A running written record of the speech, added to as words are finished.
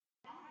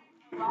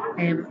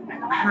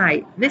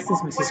Hi, this is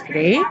Mrs.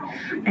 Gray.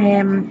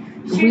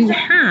 We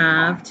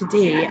have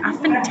today a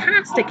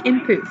fantastic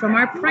input from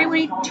our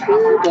primary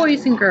 2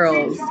 boys and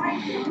girls.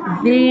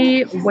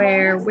 They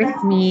were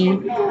with me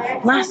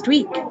last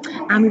week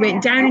and we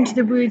went down into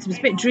the woods. It was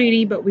a bit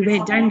dreary, but we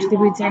went down into the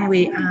woods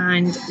anyway,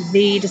 and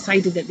they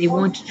decided that they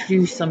wanted to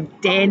do some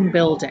den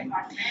building.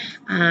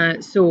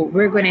 So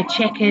we're going to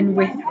check in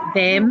with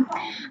them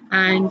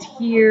and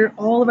hear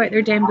all about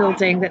their den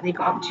building that they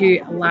got up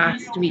to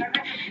last week.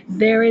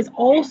 There is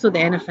also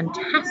then a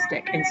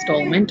fantastic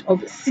instalment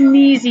of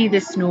Sneezy the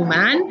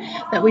Snowman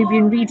that we've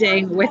been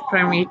reading with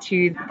Primary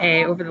 2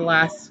 over the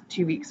last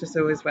 2 weeks or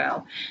so as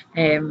well.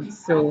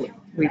 So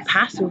we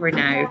pass over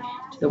now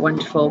to the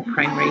wonderful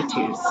Primary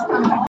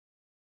 2s.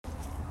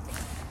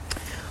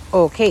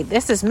 Okay,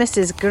 this is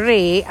Mrs.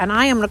 Gray and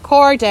I am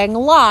recording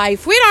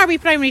live. Where are we,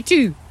 Primary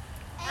 2?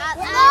 At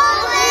the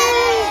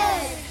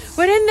woods.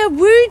 We're in the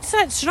woods,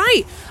 that's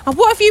right. And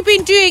what have you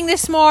been doing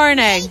this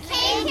morning?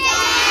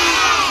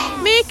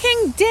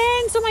 Making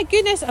dens, oh my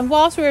goodness. And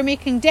whilst we were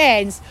making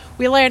dens,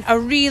 we learned a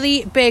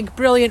really big,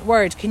 brilliant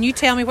word. Can you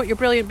tell me what your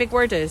brilliant big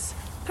word is?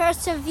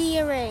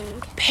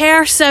 Persevering.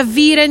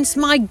 Perseverance,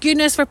 my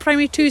goodness, for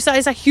primary 2, that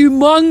is a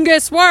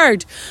humongous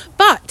word.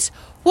 But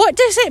what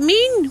does it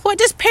mean? What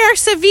does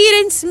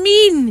perseverance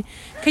mean?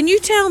 Can you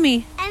tell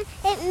me?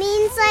 It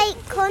means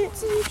like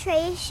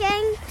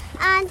concentration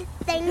and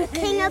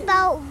thinking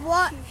about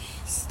what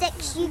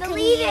sticks you can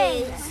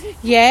use.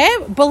 Yeah,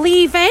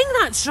 believing,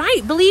 that's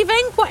right,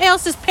 believing. What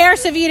else does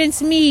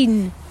perseverance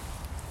mean?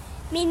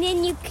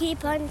 Meaning you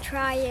keep on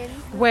trying.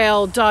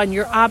 Well done,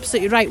 you're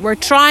absolutely right. We're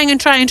trying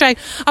and trying and trying.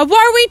 And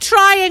what are we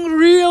trying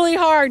really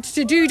hard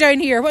to do down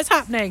here? What's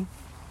happening?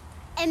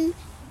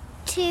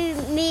 To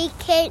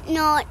make it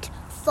not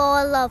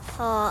fall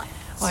apart.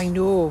 I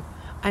know.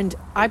 And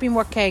I've been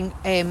working,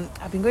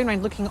 I've been going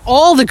around looking at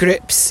all the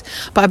groups,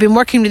 but I've been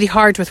working really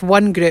hard with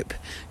one group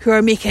who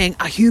are making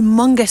a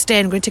humongous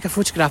den. I'm going to take a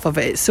photograph of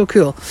it. It's so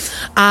cool.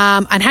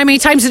 And how many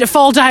times did it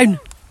fall down?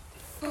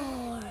 2.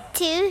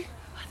 I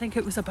think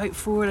it was about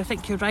 4. I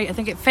think you're right. I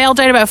think it fell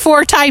down about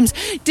 4 times.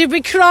 Did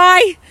we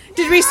cry?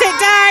 Did we sit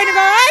down and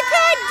go, I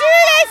can't do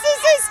this.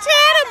 This is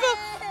terrible.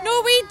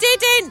 No, we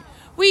didn't.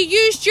 We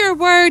used your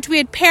word, we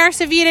had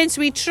perseverance,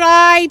 we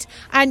tried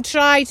and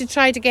tried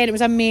again. It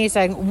was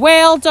amazing.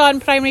 Well done,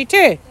 Primary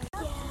 2.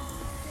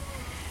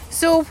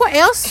 So what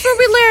else were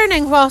we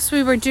learning whilst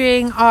we were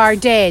doing our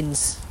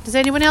dens? Does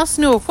anyone else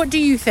know? What do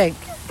you think?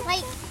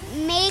 Like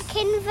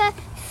making the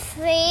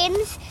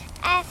frames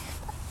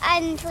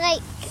and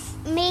like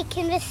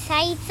making the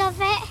sides of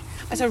it.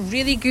 That's a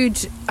really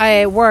good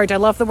word. I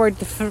love the word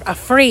a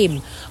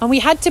frame. And we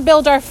had to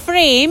build our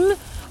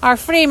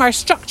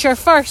structure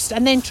first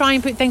and then try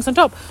and put things on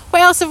top.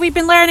 What else have we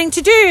been learning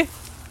to do?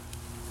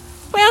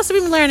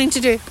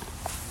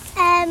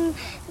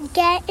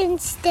 Getting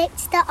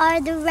sticks that are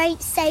the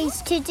right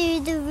size to do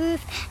the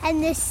roof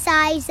and the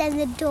size and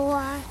the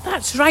door.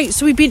 That's right.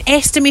 So we've been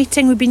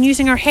estimating, we've been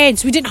using our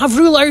heads. We didn't have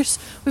rulers.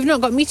 We've not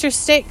got meter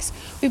sticks.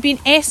 We've been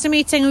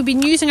estimating, we've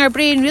been using our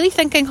brain, really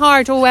thinking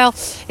hard. Oh, well,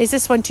 is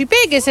this one too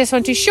big? Is this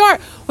one too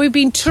short? We've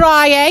been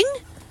trying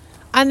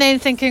and then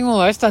thinking,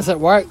 oh, this doesn't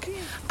work.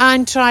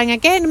 And trying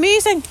again.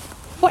 Amazing.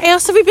 What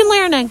else have we been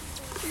learning?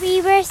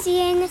 We were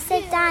seeing the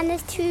sedan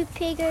is too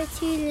big or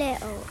too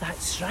little.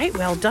 That's right.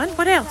 Well done.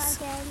 What else?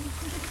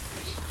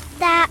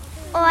 That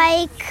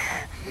like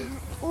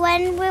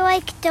when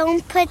we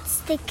don't put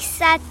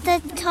sticks at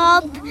the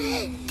top,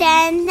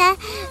 then the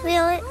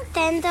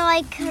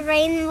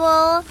rain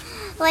will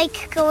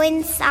go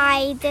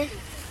inside.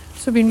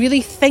 So we've been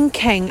really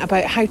thinking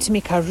about how to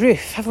make a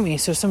roof, haven't we?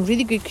 So some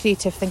really good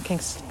creative thinking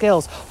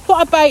skills.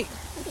 What about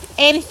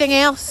anything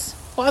else?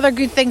 What other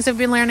good things have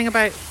we been learning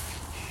about?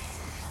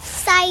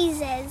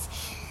 Sizes.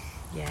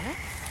 Yeah.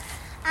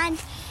 And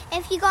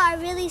if you got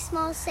a really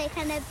small stick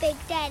and a big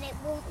den, it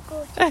won't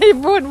go. It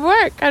won't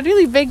work. A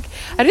really big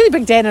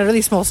den and a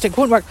really small stick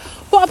won't work.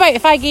 What about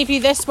if I gave you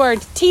this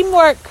word,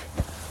 teamwork?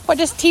 What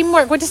does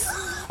teamwork?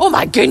 Oh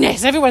my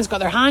goodness! Everyone's got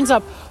their hands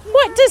up.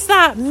 What does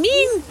that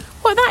mean?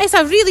 Well, that is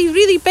a really,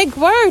 really big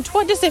word.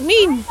 What does it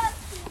mean?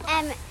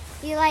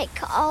 You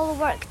all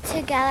work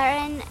together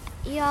and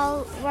you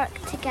all work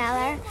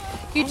together.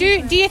 You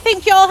do? Do you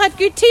think you all had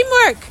good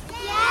teamwork?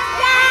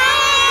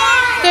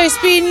 Yeah. There's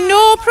been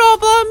no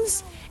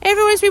problems.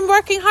 Everyone's been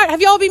working hard. Have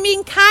you all been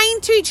being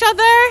kind to each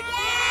other?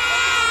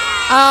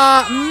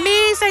 Yeah.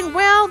 Amazing.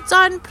 Well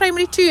done,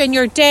 Primary 2, and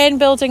your den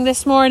building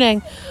this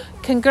morning.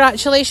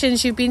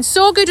 Congratulations. You've been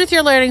so good with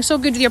your learning, so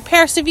good with your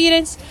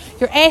perseverance,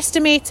 your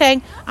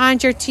estimating,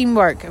 and your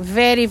teamwork.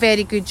 Very,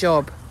 very good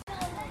job.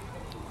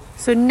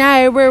 So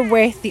now we're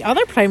with the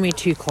other Primary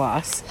 2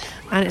 class,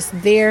 and it's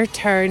their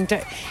turn.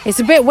 It's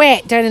a bit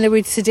wet down in the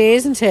woods today,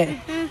 isn't it?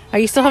 Mm-hmm. Are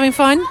you still having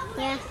fun?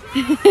 Yeah.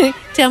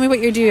 Tell me what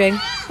you're doing.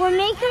 We're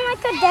making a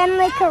den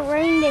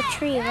around the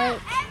tree,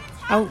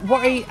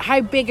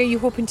 How big are you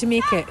hoping to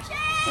make it?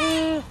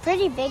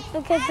 Pretty big,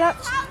 because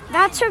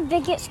that's how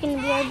big it's going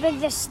to be, how big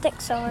the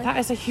sticks are. That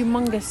is a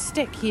humongous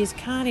stick he is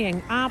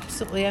carrying.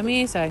 Absolutely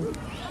amazing.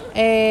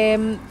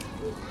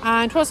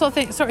 And what sort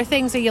of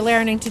things are you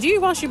learning to do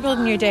whilst you're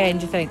building your den,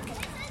 do you think?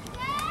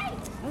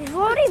 We've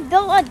already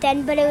built a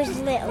den, but it was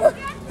little.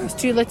 It was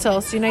too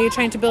little, so now you're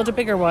trying to build a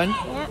bigger one.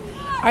 Yeah.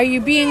 Are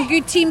you being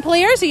good team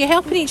players? Are you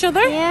helping each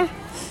other? Yeah.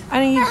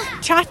 And are you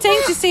chatting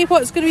to say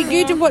what's going to be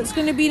good and what's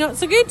going to be not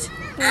so good?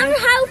 I'm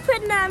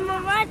helping them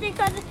already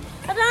because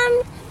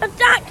I'm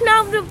attacking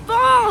now the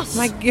boss.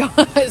 My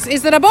God,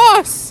 is there a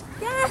boss?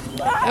 Yeah.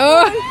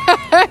 Oh,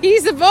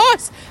 he's the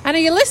boss. And are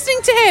you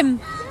listening to him?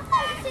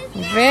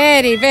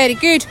 Very, very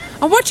good.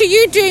 And what are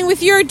you doing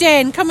with your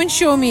den? Come and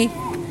show me.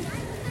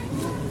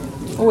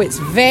 Oh, it's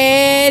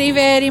very,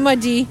 very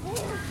muddy.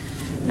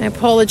 I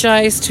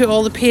apologise to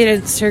all the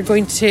parents who are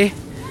going to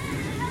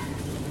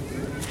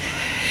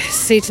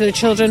say to their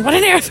children, what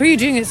on earth are you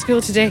doing at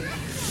school today?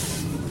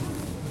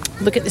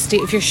 Look at the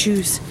state of your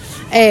shoes.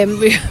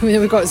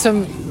 We've got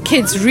some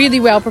kids really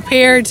well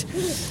prepared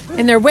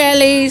in their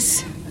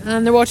wellies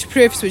and their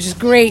waterproofs, which is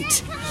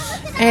great.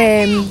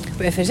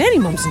 But if there's any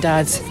mums and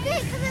dads,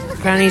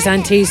 grannies,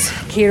 aunties,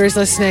 carers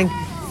listening,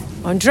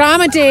 on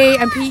drama day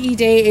and PE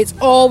day, it's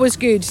always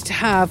good to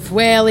have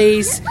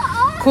wellies,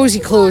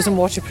 cosy clothes and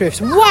waterproofs.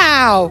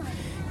 Wow!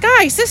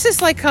 Guys, this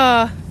is like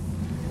a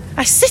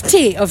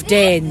city of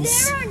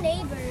dens.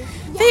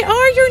 They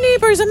are your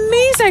neighbours.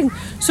 Amazing.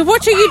 So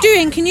what are you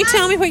doing? Can you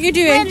tell me what you're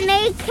doing? We're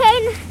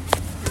making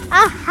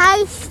a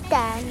house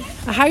den.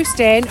 A house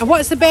den. And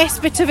what's the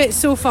best bit of it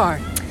so far?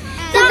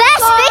 The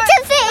best bit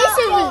of it is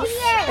the roof.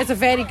 It's a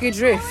very good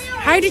roof.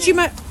 How did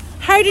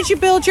you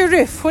build your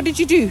roof? What did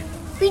you do?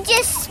 We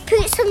just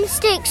put some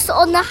sticks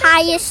on the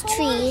highest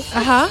tree.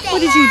 What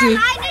did you do?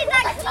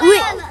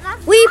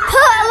 We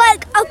put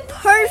like a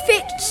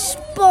perfect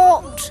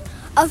spot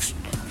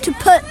to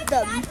put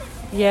them.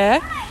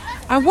 Yeah.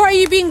 And what are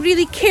you being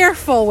really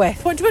careful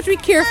with? What do we be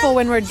careful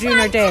when we're doing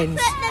our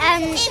dens?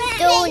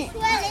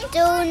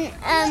 Don't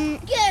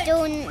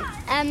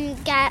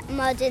get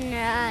mud in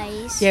their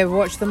eyes. Yeah,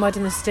 watch the mud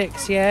and the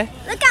sticks, yeah?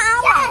 Look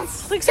at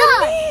ours. Looks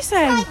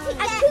amazing.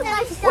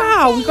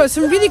 Wow, we've got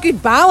some really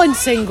good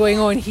balancing going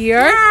on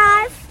here.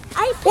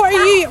 What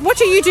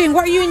are you doing?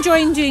 What are you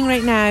enjoying doing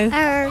right now?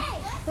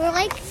 We're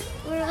like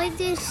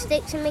doing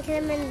sticks and making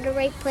them in the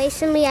right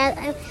place, and we had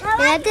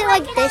it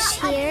like this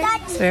here.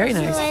 It's very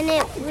nice.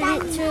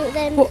 So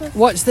then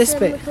What's this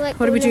bit?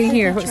 What are we doing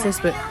here? What's this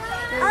bit? Look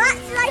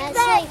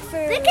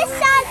at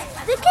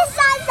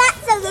Sam,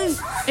 that's a roof.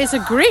 It's a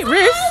great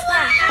roof.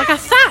 Like a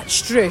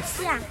thatched roof.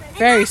 Yeah.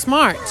 Very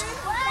smart.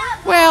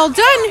 Well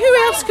done. Who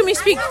else can we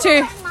speak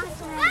to?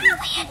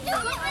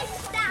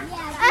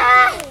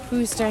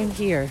 Who's down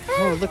here?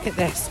 Oh, look at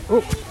this.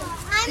 Oh.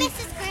 Hi,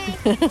 Mrs.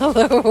 Green. Hello.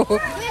 We're making a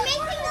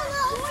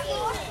little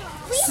tree.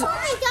 We've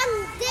only done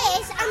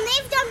this, and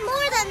they've done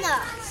more than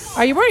this.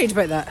 Are you worried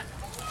about that?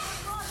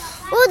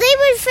 Well, they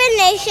would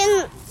finish,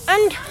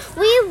 and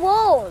we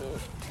won't.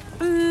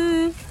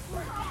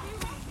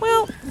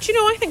 Well, do you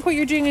know, I think what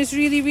you're doing is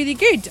really, really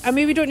good. I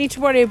mean, we don't need to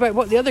worry about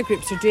what the other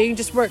groups are doing.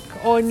 Just work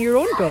on your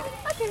own bit.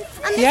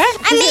 Yeah?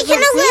 I'm making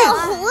a little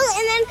hole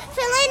and then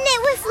filling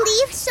it with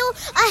leaves so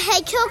a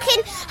hedgehog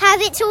can have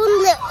its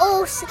own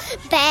little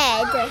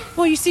bed.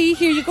 Well, you see,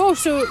 here you go.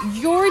 So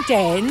your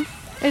den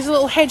is a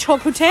little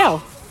hedgehog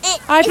hotel.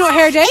 I've not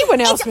heard anyone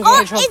else make a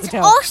hedgehog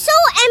hotel. It's also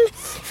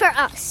for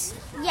us.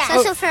 Yeah.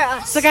 It's also for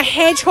us. It's like a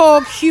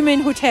hedgehog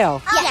human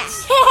hotel.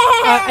 Yes.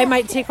 It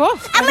might take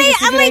off. And we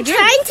are going to make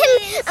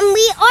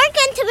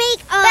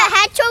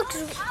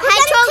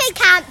hedgehogs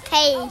can't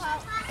pay.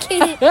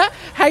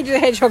 How do the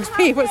hedgehogs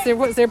pay? What's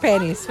their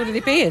pennies? What are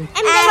they paying?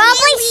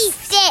 Probably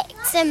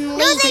sticks and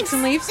leaves. Sticks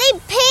and leaves? They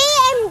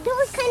pay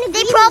those kind of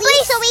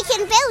leaves so we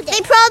can build it.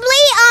 They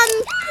probably run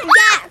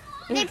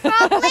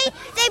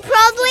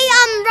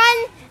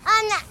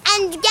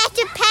and get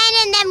a pen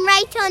and then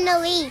write on the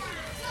leaf.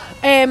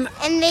 And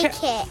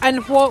make it.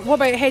 And what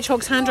about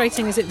hedgehog's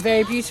handwriting? Is it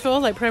very beautiful,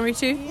 like primary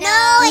 2?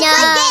 No,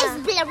 it's like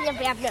this. Blah, blah,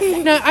 blah,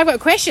 blah. Now, I've got a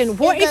question.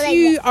 What if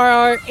you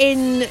are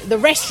in the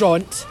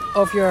restaurant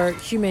of your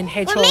human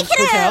hedgehog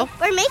hotel?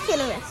 We're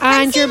making it.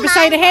 And you're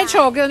beside a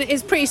hedgehog and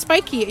it's pretty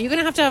spiky. Are you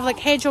going to have like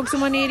hedgehogs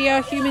in one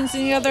area, humans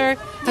in the other?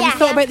 Have you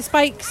thought about the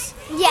spikes?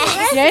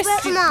 Yes. Yes?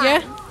 Come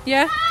on.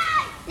 Yeah?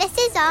 This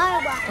is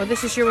our one. Oh,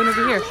 this is your one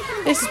over here.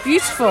 This is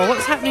beautiful.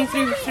 What's happening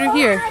through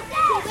here?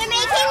 We're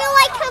making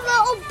like a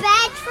little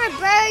bed for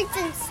birds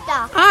and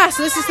stuff.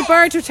 So this is the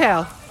bird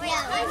hotel.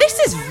 Yeah. This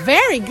is a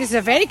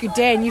very good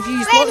den. You've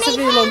used lots of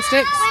really long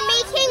sticks. We're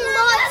making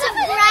lots of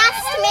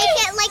grass to make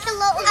it like a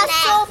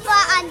sofa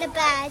and a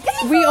bed.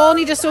 We all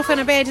need a sofa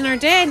and a bed in our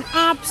den.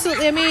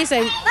 Absolutely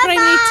amazing.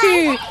 Primary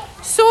 2.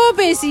 So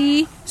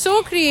busy,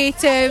 so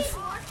creative,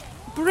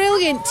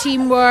 brilliant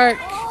teamwork,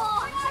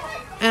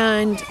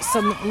 and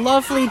some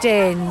lovely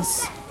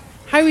dens.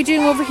 How are we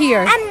doing over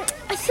here?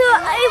 So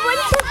I want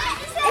to.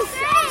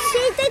 She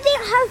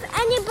didn't have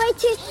anybody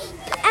to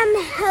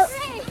help.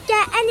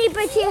 Get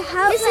anybody to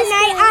help us.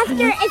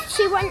 After if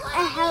she wants to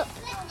help.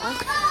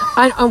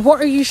 And what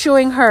are you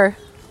showing her?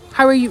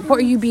 What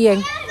are you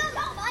being?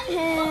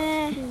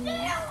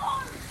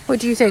 What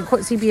do you think?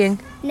 What's he being?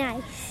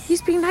 Nice.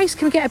 He's being nice.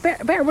 Can we get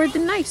a better word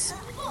than nice?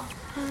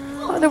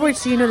 What other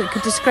words do you know that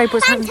could describe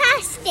what's happening?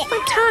 Fantastic.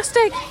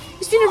 Fantastic.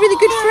 He's been a really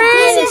good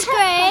friend. This is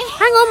great.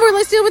 Hang on,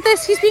 let's deal with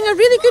this. He's being a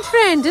really good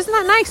friend. Isn't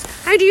that nice?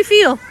 How do you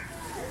feel?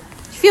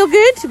 You feel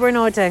good? We're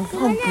nodding.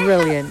 Oh,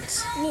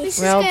 brilliant.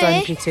 Well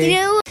done,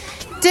 P2.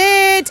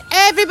 Did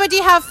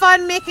everybody have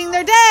fun making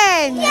their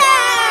den? Yeah!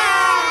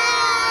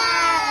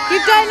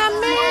 You've done an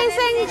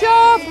amazing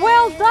job.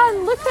 Well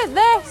done. Look at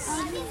this.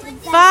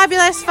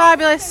 Fabulous,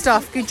 fabulous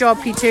stuff. Good job,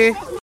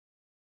 P2.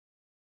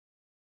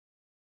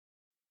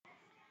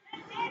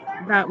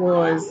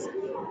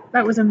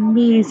 That was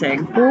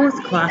amazing.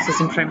 Both classes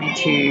in Primary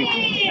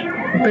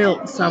 2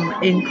 built some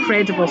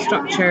incredible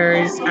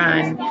structures,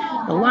 and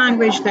the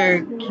language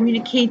they're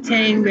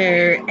communicating,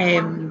 their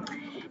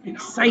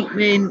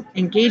excitement,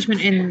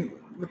 engagement in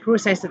the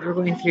process that we're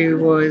going through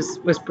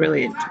was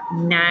brilliant.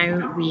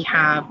 Now we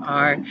have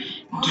our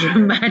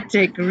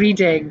dramatic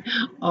reading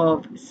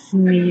of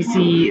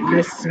Sneezy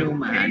the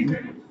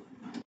Snowman.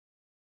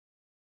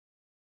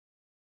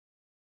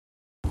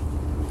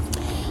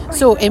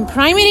 So in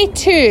Primary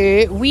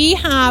 2, we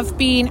have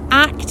been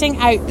acting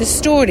out the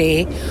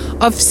story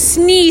of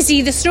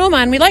Sneezy the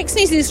Snowman. We like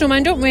Sneezy the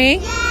Snowman, don't we?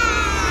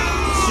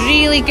 It's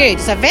really good.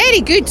 It's a very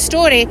good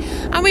story,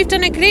 and we've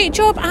done a great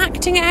job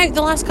acting it out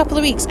the last couple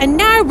of weeks. And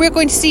now we're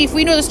going to see if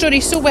we know the story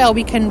so well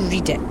we can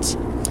read it.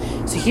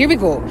 So here we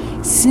go.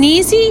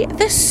 Sneezy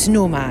the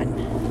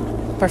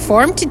Snowman,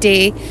 performed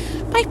today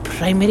by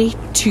Primary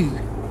 2.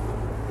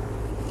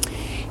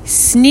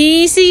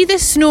 Sneezy the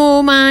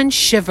Snowman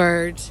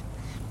shivered.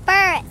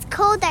 Burr, it's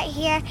cold out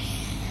here.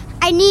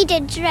 I need a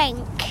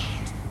drink.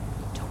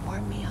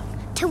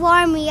 To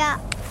warm me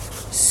up.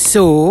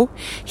 So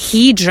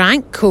he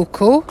drank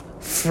cocoa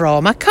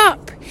from a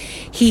cup.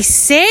 He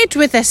said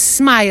with a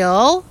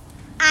smile,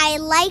 I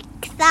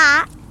like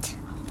that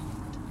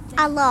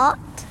a lot.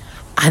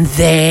 And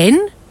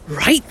then,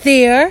 right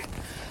there,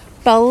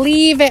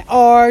 believe it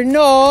or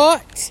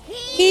not,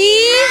 he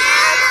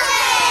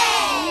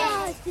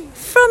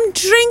from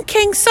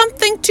drinking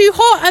something too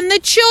hot, and the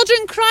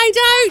children cried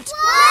out,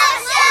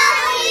 What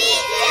shall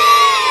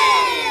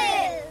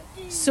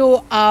we do?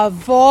 So a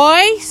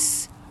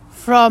voice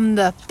from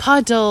the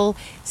puddle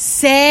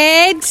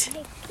said,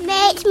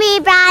 Make me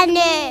brand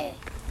new.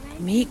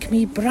 Make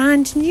me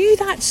brand new.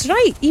 That's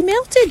right. He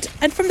melted.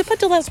 And from the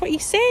puddle, that's what he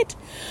said.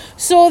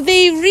 So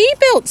they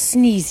rebuilt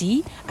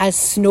Sneezy as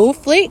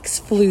snowflakes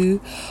flew,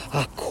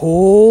 a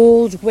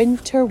cold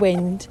winter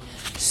wind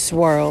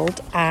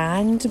swirled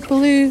and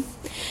blew.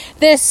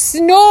 The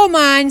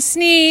snowman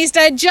sneezed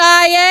a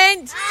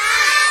giant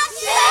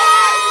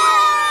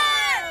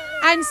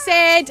and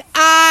said,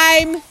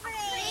 I'm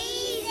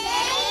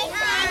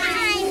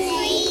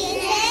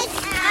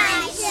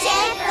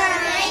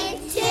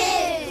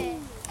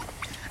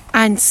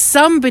and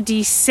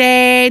somebody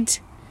said,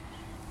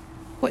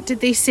 what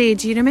did they say?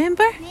 Do you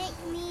remember? Make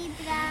me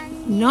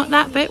brand new. Not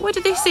that bit. What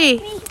did they say?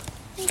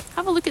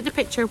 Have a look at the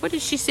picture. What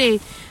did she say?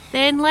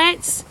 Then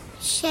let's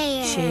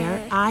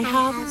Share. I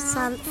have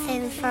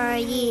something for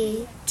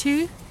you.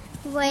 to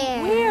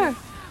Where?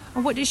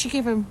 And what did she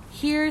give him?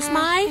 Here's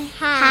my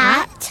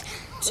Hat.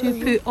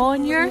 to put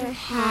on your.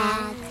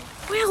 Hat.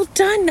 Well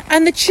done.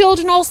 And the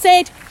children all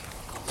said,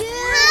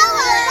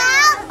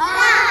 How about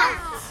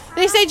that?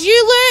 they said,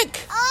 you look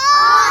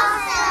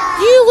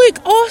Awesome. You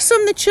look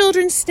awesome, the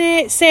children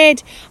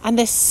said, and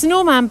the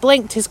snowman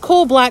blinked his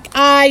coal-black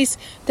eyes.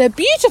 The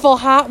beautiful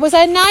hat was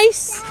a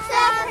nice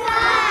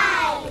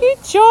Surprise.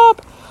 good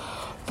job.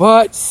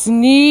 But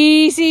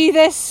Sneezy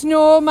the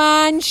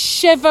Snowman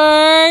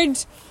shivered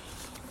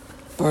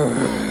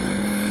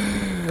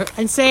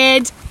and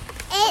said,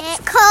 It's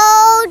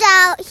cold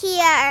out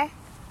here.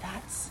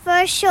 That's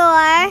For sure.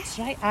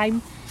 right,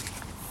 I'm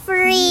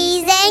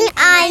Freezing,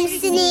 I'm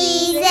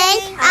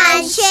sneezing,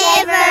 and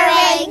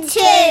shivering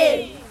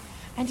too.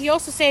 And he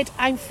also said,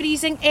 I'm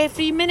freezing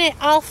every minute.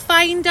 I'll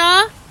find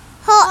a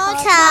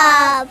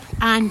Hot tub.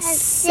 and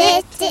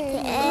sit. Sit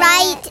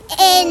right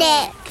in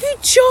it.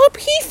 Good job.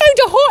 He found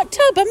a hot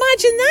tub.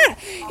 Imagine that.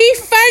 He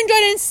found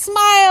one and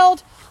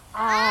smiled.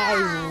 I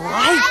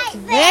like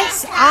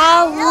this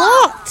a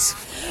lot.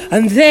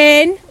 And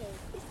then,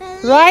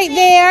 right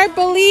there,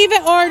 believe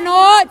it or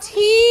not,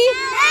 he,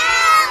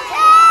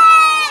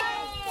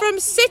 from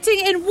sitting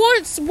in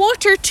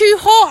water too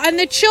hot, and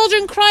the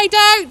children cried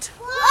out.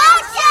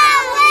 What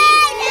shall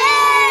we do?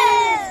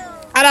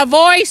 And a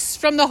voice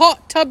from the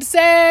hot tub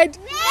said.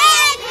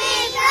 Make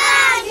me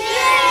brand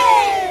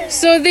new.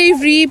 So they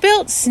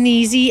rebuilt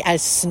Sneezy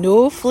as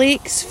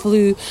snowflakes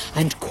flew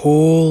and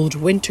cold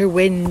winter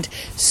wind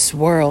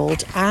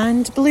swirled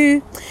and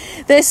blew.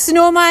 The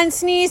snowman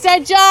sneezed a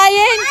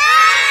giant.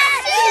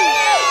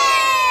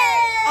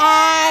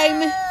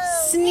 I'm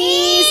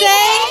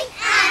sneezing.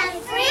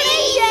 and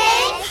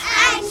freezing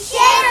and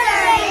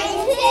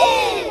shivering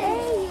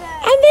too.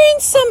 And then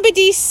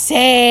somebody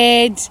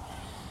said,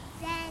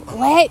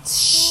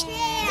 let's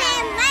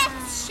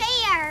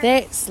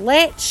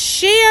Let's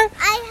share.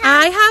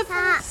 I have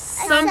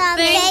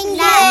something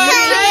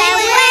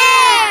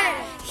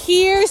that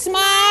Here's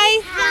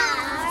my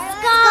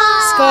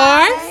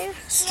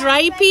scarf.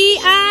 Stripey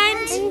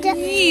and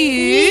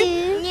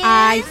you,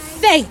 I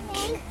think.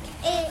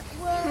 It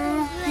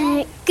will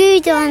look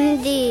good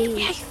on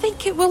these. I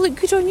think it will look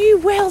good on you.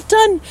 Well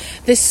done.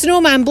 The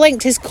snowman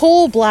blinked his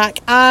coal black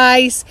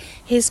eyes.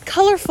 His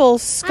colourful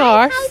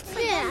scarf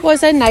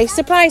was a nice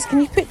surprise. Can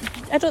you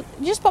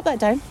just pop that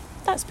down?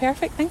 That's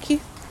perfect, thank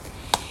you.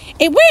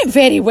 It went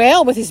very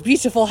well with his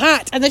beautiful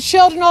hat, and the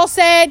children all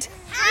said,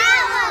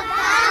 How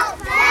about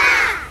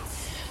that?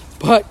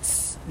 But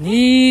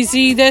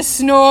Sneezy the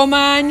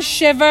snowman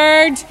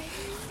shivered.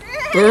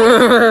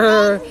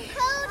 Brrr.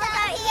 Cold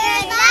out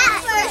here,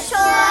 that's for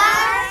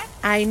sure.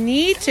 I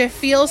need to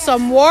feel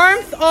some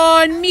warmth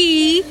on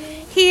me.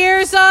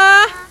 Here's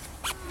a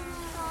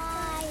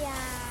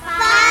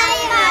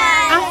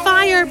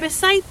fire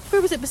beside.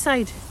 Where was it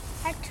beside?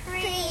 A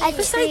tree.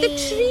 Beside the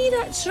tree,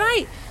 that's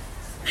right.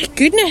 My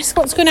goodness,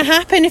 what's going to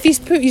happen if he's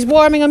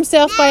warming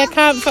himself by a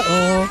campfire?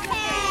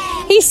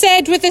 Oh. He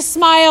said with a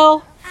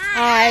smile,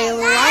 I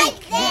like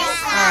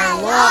this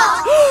a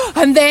lot.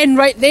 And then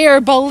right there,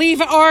 believe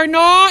it or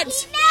not,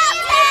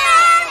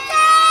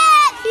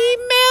 he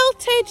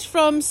melted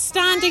from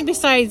standing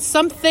beside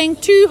something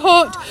too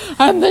hot,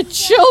 and the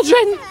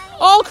children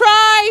all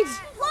cried.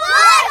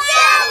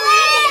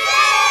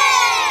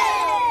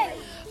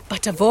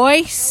 But a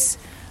voice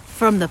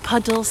from the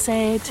puddle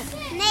said,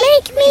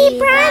 Make me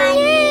brand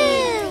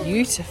new.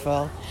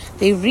 Beautiful.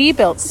 They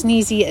rebuilt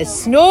Sneezy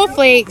as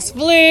snowflakes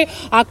flew,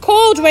 a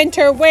cold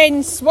winter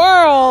wind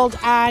swirled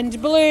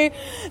and blew.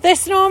 The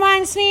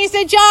snowman sneezed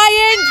a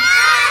giant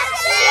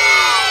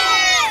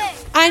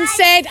and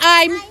said,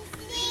 I'm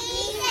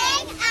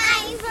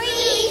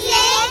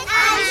freezing,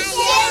 I'm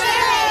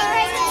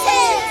shivering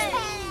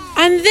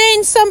too. And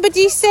then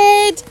somebody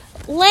said,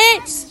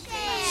 let's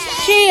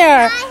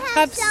share.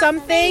 Have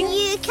something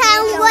you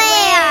can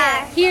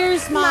wear.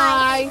 Here's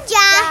my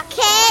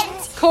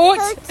Jacket, coat.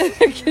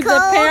 The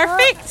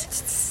perfect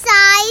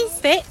size,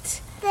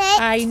 fit.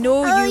 I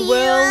know you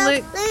will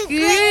look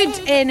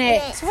good in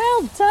it.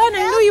 Well done.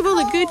 I know you will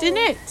look good in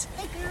it.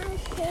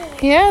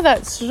 Yeah,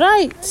 that's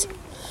right.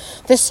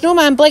 The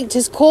snowman blinked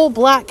his coal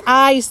black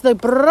eyes. The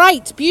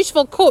bright,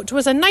 beautiful coat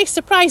was a nice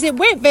surprise. It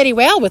went very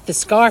well with the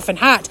scarf and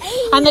hat.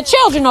 And the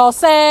children all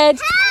said,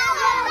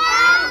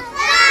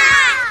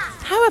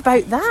 How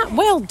about that?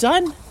 Well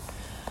done.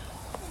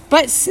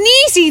 But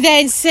Sneezy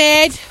then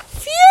said,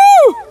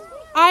 Phew!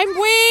 I'm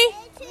way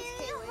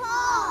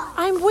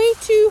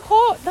too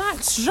hot.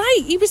 That's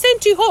right. He was then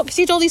too hot because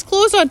he had all these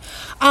clothes on.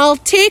 I'll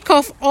take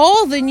off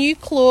all the new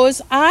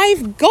clothes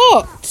I've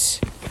got.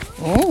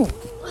 Oh,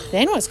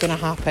 then what's going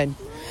to happen?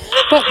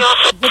 But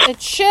the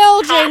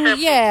children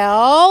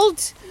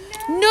yelled,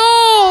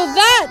 No,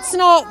 that's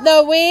not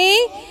the way.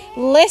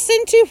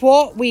 Listen to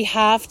what we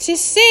have to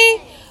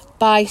say.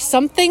 Buy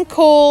something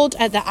cold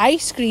at the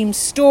ice cream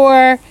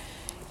store.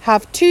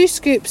 Have 2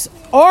 scoops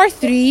or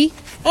 3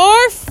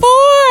 or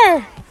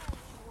 4.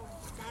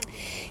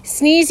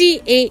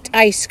 Sneezy ate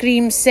ice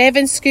cream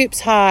 7 scoops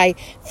high.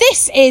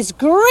 This is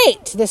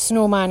great, the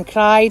snowman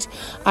cried.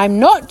 I'm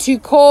not too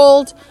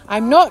cold.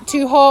 I'm not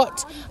too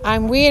hot.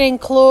 I'm wearing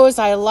clothes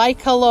I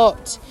like a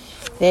lot.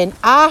 Then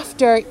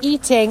after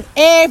eating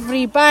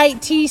every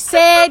bite, he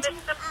said,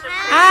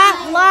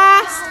 At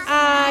last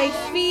I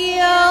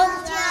feel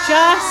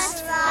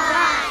just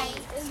right.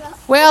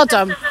 Well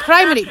done.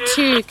 Primary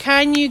 2.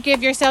 Can you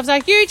give yourselves a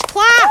huge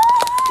clap?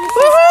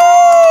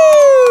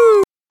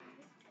 Woohoo!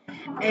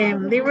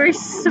 They were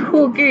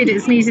so good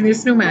at Sneezing the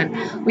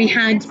Snowman. We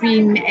had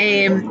been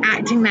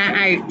acting that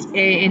out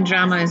in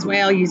drama as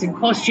well, using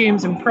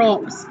costumes and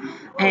props,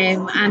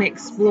 and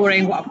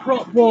exploring what a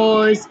prop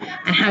was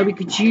and how we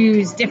could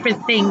use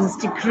different things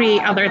to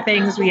create other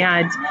things. We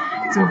had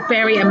some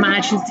very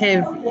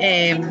imaginative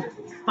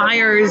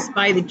fires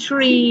by the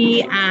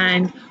tree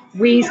and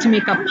ways to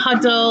make a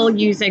puddle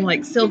using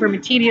like silver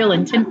material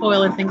and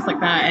tinfoil and things like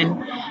that.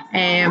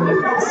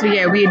 And so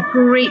yeah, we had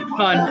great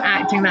fun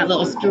acting that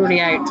little story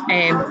out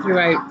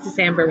throughout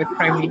December with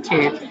Primary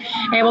 2.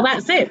 Well,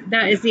 that's it.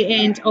 That is the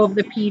end of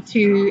the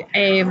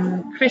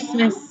P2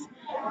 Christmas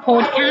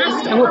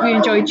podcast. I hope you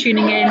enjoyed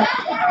tuning in.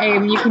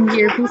 You can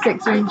hear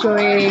P6 are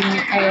enjoying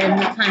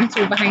the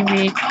canto behind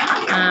me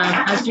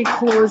as we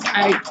close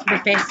out the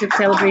festive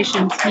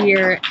celebrations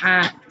here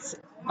at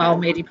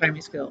Balmedy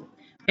Primary School.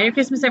 Merry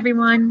Christmas,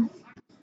 everyone.